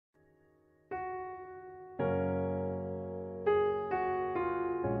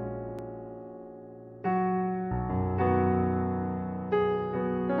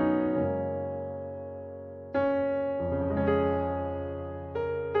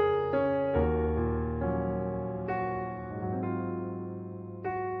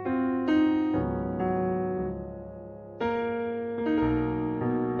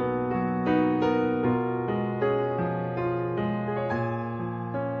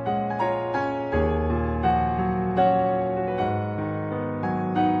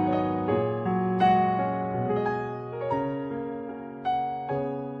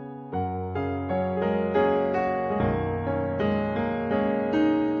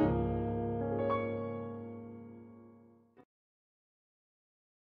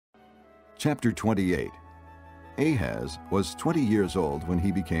Chapter 28. Ahaz was 20 years old when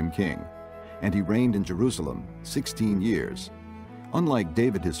he became king, and he reigned in Jerusalem 16 years. Unlike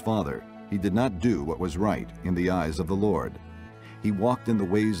David his father, he did not do what was right in the eyes of the Lord. He walked in the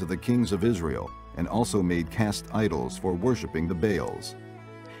ways of the kings of Israel, and also made cast idols for worshiping the Baals.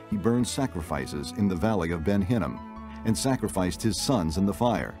 He burned sacrifices in the valley of Ben-Hinnom, and sacrificed his sons in the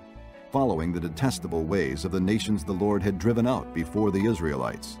fire, following the detestable ways of the nations the Lord had driven out before the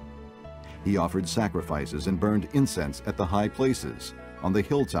Israelites. He offered sacrifices and burned incense at the high places, on the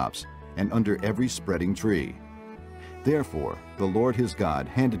hilltops, and under every spreading tree. Therefore the Lord his God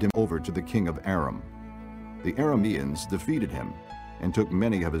handed him over to the king of Aram. The Arameans defeated him, and took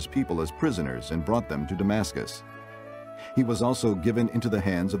many of his people as prisoners and brought them to Damascus. He was also given into the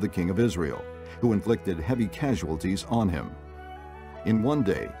hands of the king of Israel, who inflicted heavy casualties on him. In one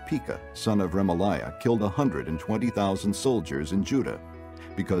day Pekah, son of Remaliah, killed 120,000 soldiers in Judah,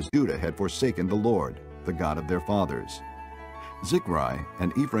 because Judah had forsaken the Lord, the God of their fathers. Zichri,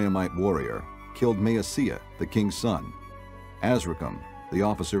 an Ephraimite warrior, killed Maaseiah, the king's son, Azrikam, the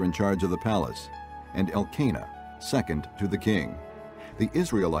officer in charge of the palace, and Elkanah, second to the king. The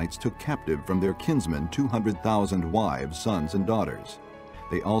Israelites took captive from their kinsmen 200,000 wives, sons, and daughters.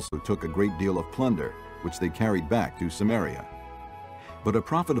 They also took a great deal of plunder, which they carried back to Samaria. But a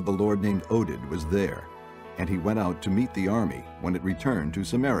prophet of the Lord named Oded was there, and he went out to meet the army when it returned to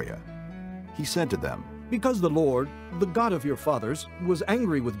Samaria. He said to them, "Because the Lord, the God of your fathers, was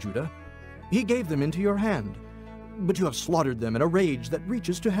angry with Judah, he gave them into your hand. But you have slaughtered them in a rage that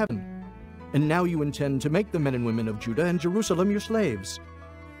reaches to heaven. And now you intend to make the men and women of Judah and Jerusalem your slaves.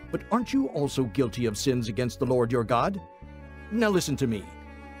 But aren't you also guilty of sins against the Lord your God? Now listen to me.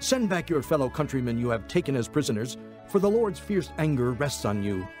 Send back your fellow countrymen you have taken as prisoners, for the Lord's fierce anger rests on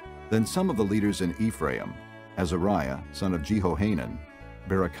you." Then some of the leaders in Ephraim, Azariah, son of Jehohanan,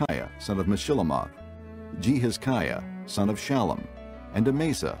 Berechiah, son of Meshillemoth, Jehizkiah, son of Shallum, and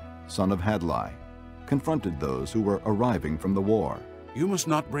Amasa, son of Hadlai, confronted those who were arriving from the war. "You must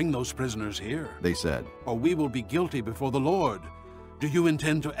not bring those prisoners here," they said, "or we will be guilty before the Lord. Do you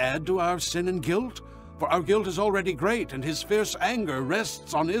intend to add to our sin and guilt? For our guilt is already great, and his fierce anger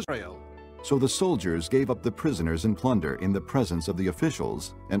rests on Israel." So the soldiers gave up the prisoners and plunder in the presence of the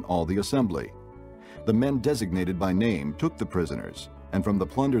officials and all the assembly. The men designated by name took the prisoners, and from the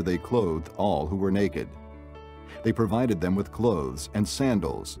plunder they clothed all who were naked. They provided them with clothes and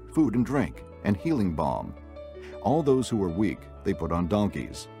sandals, food and drink, and healing balm. All those who were weak they put on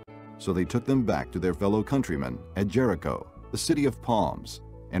donkeys. So they took them back to their fellow countrymen at Jericho, the city of palms,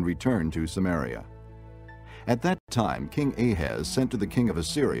 and returned to Samaria. At that time King Ahaz sent to the king of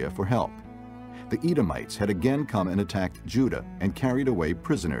Assyria for help. The Edomites had again come and attacked Judah and carried away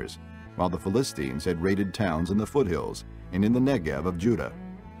prisoners, while the Philistines had raided towns in the foothills and in the Negev of Judah.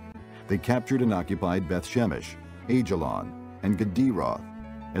 They captured and occupied Beth-Shemesh, Ajalon, and Gederoth,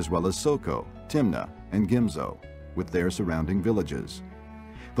 as well as Soko, Timnah, and Gimzo, with their surrounding villages.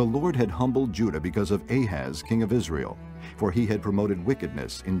 The Lord had humbled Judah because of Ahaz, king of Israel, for he had promoted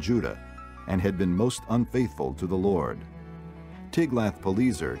wickedness in Judah, and had been most unfaithful to the Lord.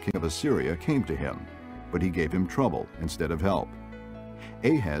 Tiglath-Pileser, king of Assyria, came to him, but he gave him trouble instead of help.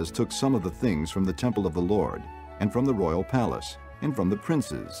 Ahaz took some of the things from the temple of the Lord, and from the royal palace, and from the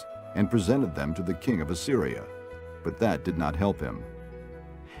princes, and presented them to the king of Assyria, but that did not help him.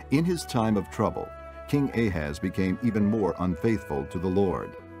 In his time of trouble, King Ahaz became even more unfaithful to the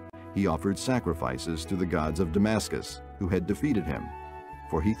Lord. He offered sacrifices to the gods of Damascus, who had defeated him,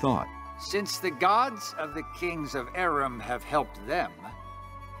 for he thought, "Since the gods of the kings of Aram have helped them,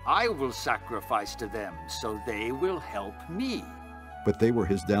 I will sacrifice to them, so they will help me." But they were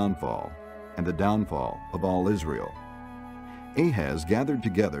his downfall, and the downfall of all Israel. Ahaz gathered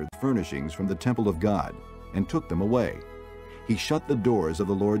together the furnishings from the temple of God, and took them away. He shut the doors of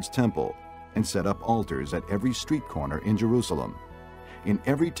the Lord's temple, and set up altars at every street corner in Jerusalem. In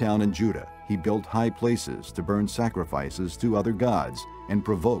every town in Judah he built high places to burn sacrifices to other gods, and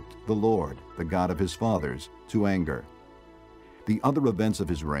provoked the Lord, the God of his fathers, to anger. The other events of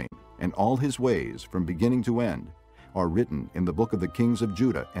his reign, and all his ways from beginning to end, are written in the book of the kings of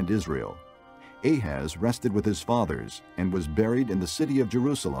Judah and Israel. Ahaz rested with his fathers, and was buried in the city of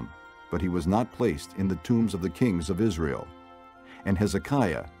Jerusalem, but he was not placed in the tombs of the kings of Israel. And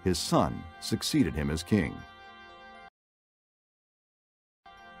Hezekiah, his son, succeeded him as king.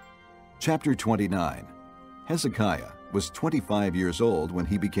 Chapter 29. Hezekiah was 25 years old when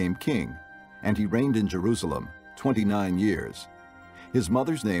he became king, and he reigned in Jerusalem 29 years. His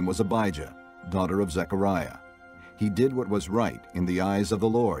mother's name was Abijah, daughter of Zechariah. He did what was right in the eyes of the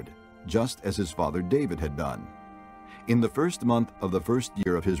Lord, just as his father David had done. In the first month of the first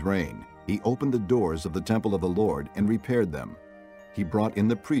year of his reign, He opened the doors of the temple of the Lord and repaired them. He brought in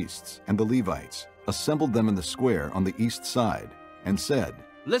the priests and the Levites, assembled them in the square on the east side, and said,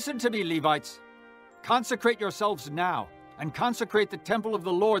 Listen to me, Levites. Consecrate yourselves now, and consecrate the temple of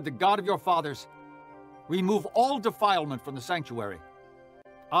the Lord, the God of your fathers. Remove all defilement from the sanctuary.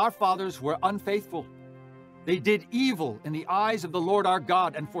 Our fathers were unfaithful. They did evil in the eyes of the Lord our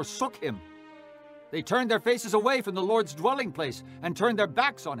God and forsook him. They turned their faces away from the Lord's dwelling place and turned their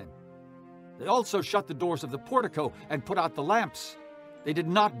backs on him. They also shut the doors of the portico and put out the lamps. They did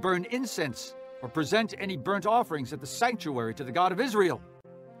not burn incense or present any burnt offerings at the sanctuary to the God of Israel.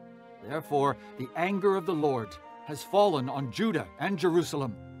 Therefore, the anger of the Lord has fallen on Judah and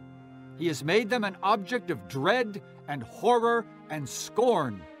Jerusalem. He has made them an object of dread and horror and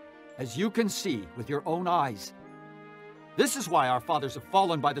scorn, as you can see with your own eyes. This is why our fathers have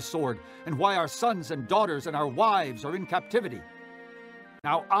fallen by the sword, and why our sons and daughters and our wives are in captivity.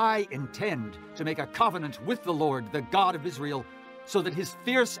 Now I intend to make a covenant with the Lord, the God of Israel, so that his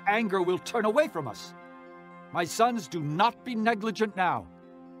fierce anger will turn away from us. My sons, do not be negligent now,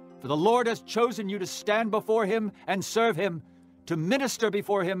 for the Lord has chosen you to stand before him and serve him, to minister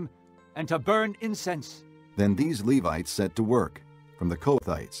before him, and to burn incense. Then these Levites set to work, from the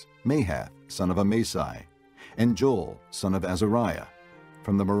Kohathites, Mahath, son of Amasai, and Joel, son of Azariah,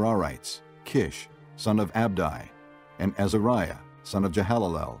 from the Merarites, Kish, son of Abdi, and Azariah, son of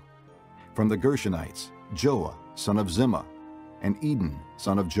Jehalalel, from the Gershonites, Joah, son of Zimmah, and Eden,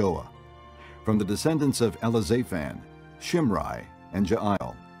 son of Joah, from the descendants of Elizaphan, Shimri, and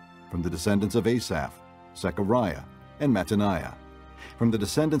Jael, from the descendants of Asaph, Zechariah, and Mattaniah, from the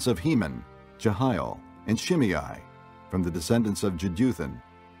descendants of Heman, Jehiel, and Shimei, from the descendants of Jeduthun,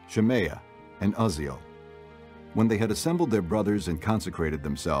 Shemaiah, and Uzziel. When they had assembled their brothers and consecrated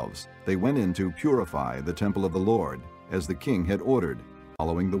themselves, they went in to purify the temple of the Lord, as the king had ordered,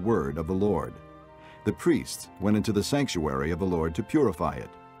 following the word of the Lord. The priests went into the sanctuary of the Lord to purify it.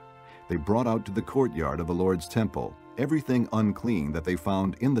 They brought out to the courtyard of the Lord's temple everything unclean that they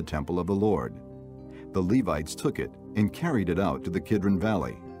found in the temple of the Lord. The Levites took it and carried it out to the Kidron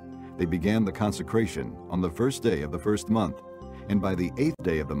Valley. They began the consecration on the first day of the first month, and by the 8th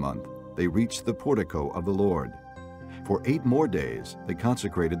day of the month they reached the portico of the Lord. For 8 more days they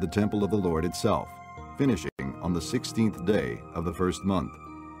consecrated the temple of the Lord itself, finishing on the 16th day of the first month.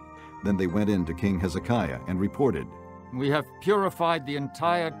 Then they went in to King Hezekiah and reported, We have purified the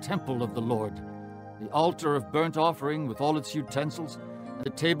entire temple of the Lord, the altar of burnt offering with all its utensils, and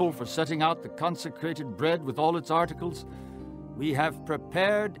the table for setting out the consecrated bread with all its articles. We have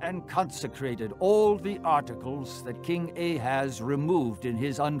prepared and consecrated all the articles that King Ahaz removed in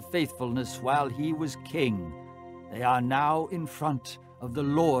his unfaithfulness while he was king. They are now in front of the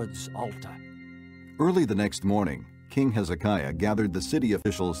Lord's altar. Early the next morning, King Hezekiah gathered the city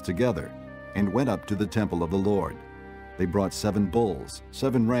officials together and went up to the temple of the Lord. They brought 7 bulls,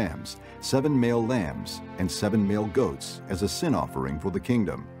 7 rams, 7 male lambs, and 7 male goats as a sin offering for the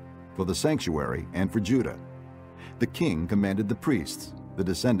kingdom, for the sanctuary, and for Judah. The king commanded the priests, the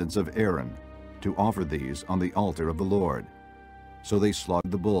descendants of Aaron, to offer these on the altar of the Lord. So they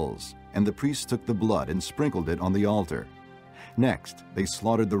slaughtered the bulls, and the priests took the blood and sprinkled it on the altar. Next, they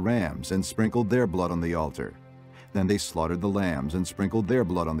slaughtered the rams and sprinkled their blood on the altar. Then they slaughtered the lambs and sprinkled their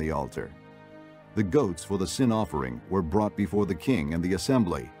blood on the altar. The goats for the sin offering were brought before the king and the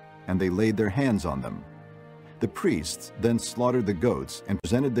assembly, and they laid their hands on them. The priests then slaughtered the goats and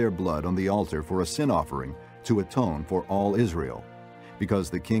presented their blood on the altar for a sin offering to atone for all Israel, because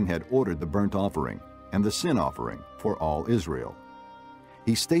the king had ordered the burnt offering and the sin offering for all Israel.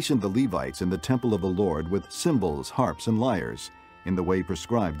 He stationed the Levites in the temple of the Lord with cymbals, harps, and lyres, in the way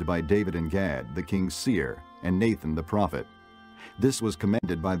prescribed by David and Gad, the king's seer, and Nathan the prophet. This was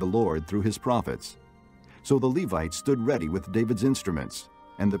commanded by the Lord through his prophets. So the Levites stood ready with David's instruments,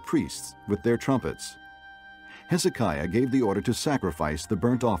 and the priests with their trumpets. Hezekiah gave the order to sacrifice the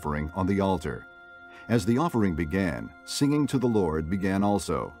burnt offering on the altar. As the offering began, singing to the Lord began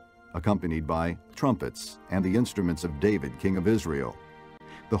also, accompanied by trumpets and the instruments of David, king of Israel.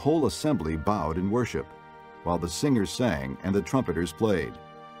 The whole assembly bowed in worship, while the singers sang and the trumpeters played.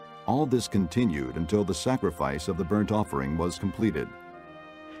 All this continued until the sacrifice of the burnt offering was completed.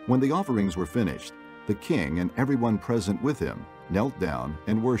 When the offerings were finished, the king and everyone present with him knelt down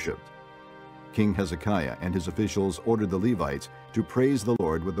and worshipped. King Hezekiah and his officials ordered the Levites to praise the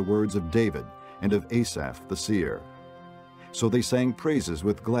Lord with the words of David and of Asaph the seer. So they sang praises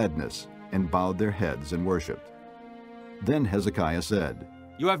with gladness and bowed their heads and worshipped. Then Hezekiah said,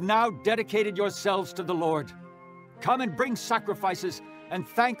 You have now dedicated yourselves to the Lord. Come and bring sacrifices and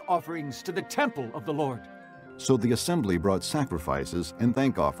thank offerings to the temple of the Lord. So the assembly brought sacrifices and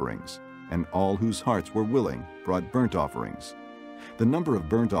thank offerings, and all whose hearts were willing brought burnt offerings. The number of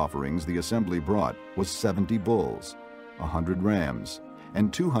burnt offerings the assembly brought was 70 bulls, 100 rams,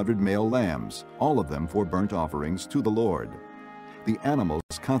 and 200 male lambs, all of them for burnt offerings to the Lord. The animals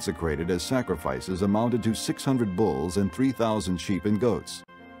consecrated as sacrifices amounted to 600 bulls and 3,000 sheep and goats.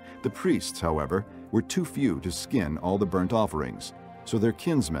 The priests, however, were too few to skin all the burnt offerings, so their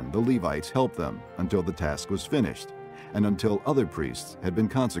kinsmen, the Levites, helped them until the task was finished, and until other priests had been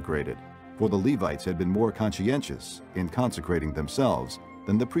consecrated, for the Levites had been more conscientious in consecrating themselves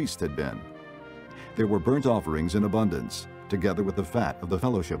than the priests had been. There were burnt offerings in abundance, together with the fat of the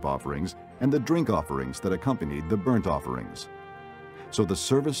fellowship offerings and the drink offerings that accompanied the burnt offerings. So the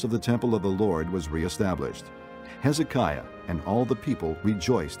service of the temple of the Lord was reestablished. Hezekiah and all the people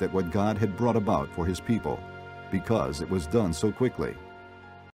rejoiced at what God had brought about for his people, because it was done so quickly.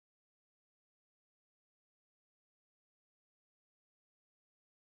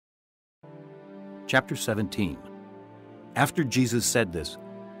 Chapter 17. After Jesus said this,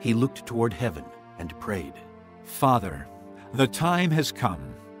 he looked toward heaven and prayed, Father, the time has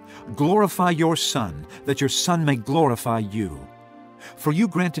come. Glorify your Son, that your Son may glorify you. For you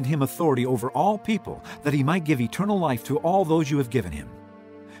granted him authority over all people, that he might give eternal life to all those you have given him.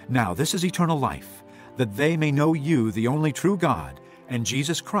 Now this is eternal life, that they may know you, the only true God, and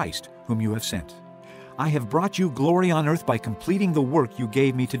Jesus Christ, whom you have sent. I have brought you glory on earth by completing the work you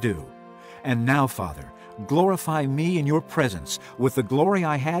gave me to do. And now, Father, glorify me in your presence with the glory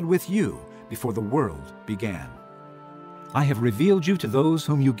I had with you before the world began. I have revealed you to those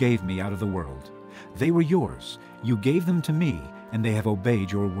whom you gave me out of the world. They were yours. You gave them to me, and they have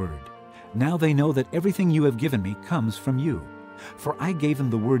obeyed your word. Now they know that everything you have given me comes from you. For I gave them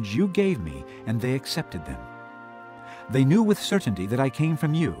the words you gave me, and they accepted them. They knew with certainty that I came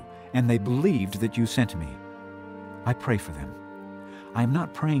from you, and they believed that you sent me. I pray for them. I am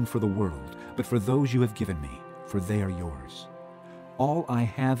not praying for the world, but for those you have given me, for they are yours. All I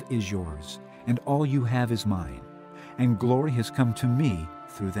have is yours, and all you have is mine, and glory has come to me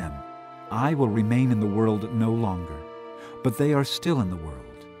through them. I will remain in the world no longer, but they are still in the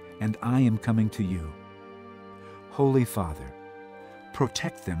world, and I am coming to you. Holy Father,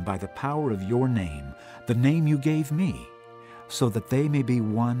 protect them by the power of your name, the name you gave me, so that they may be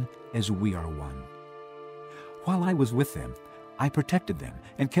one as we are one. While I was with them, I protected them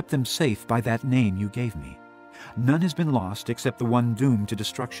and kept them safe by that name you gave me. None has been lost except the one doomed to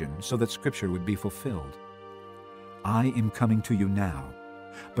destruction, so that Scripture would be fulfilled. I am coming to you now,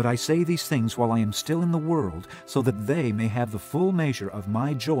 but I say these things while I am still in the world, so that they may have the full measure of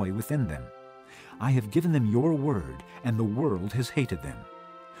my joy within them. I have given them your word, and the world has hated them.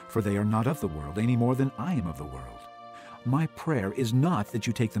 For they are not of the world any more than I am of the world. My prayer is not that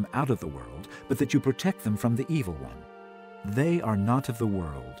you take them out of the world, but that you protect them from the evil one. They are not of the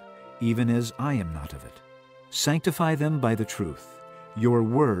world, even as I am not of it. Sanctify them by the truth. Your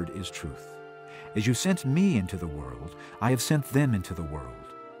word is truth. As you sent me into the world, I have sent them into the world.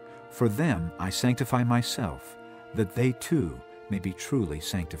 For them I sanctify myself, that they too may be truly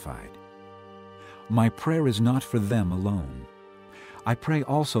sanctified. My prayer is not for them alone. I pray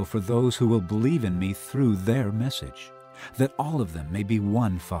also for those who will believe in me through their message, that all of them may be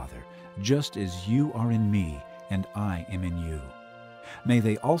one, Father, just as you are in me and I am in you. May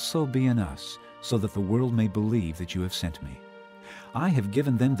they also be in us, so that the world may believe that you have sent me. I have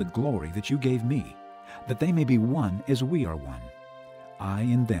given them the glory that you gave me, that they may be one as we are one. I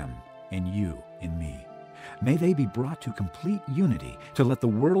in them, and you in me. May they be brought to complete unity, to let the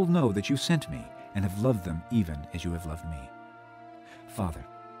world know that you sent me, and have loved them even as you have loved me. Father,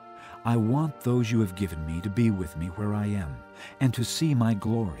 I want those you have given me to be with me where I am, and to see my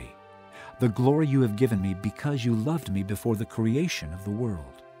glory, the glory you have given me because you loved me before the creation of the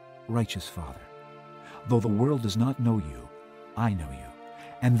world. Righteous Father, though the world does not know you, I know you,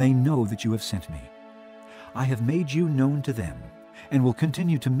 and they know that you have sent me. I have made you known to them, and will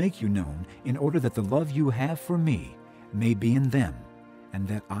continue to make you known, in order that the love you have for me may be in them, and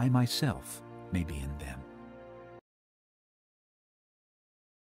that I myself may be in them.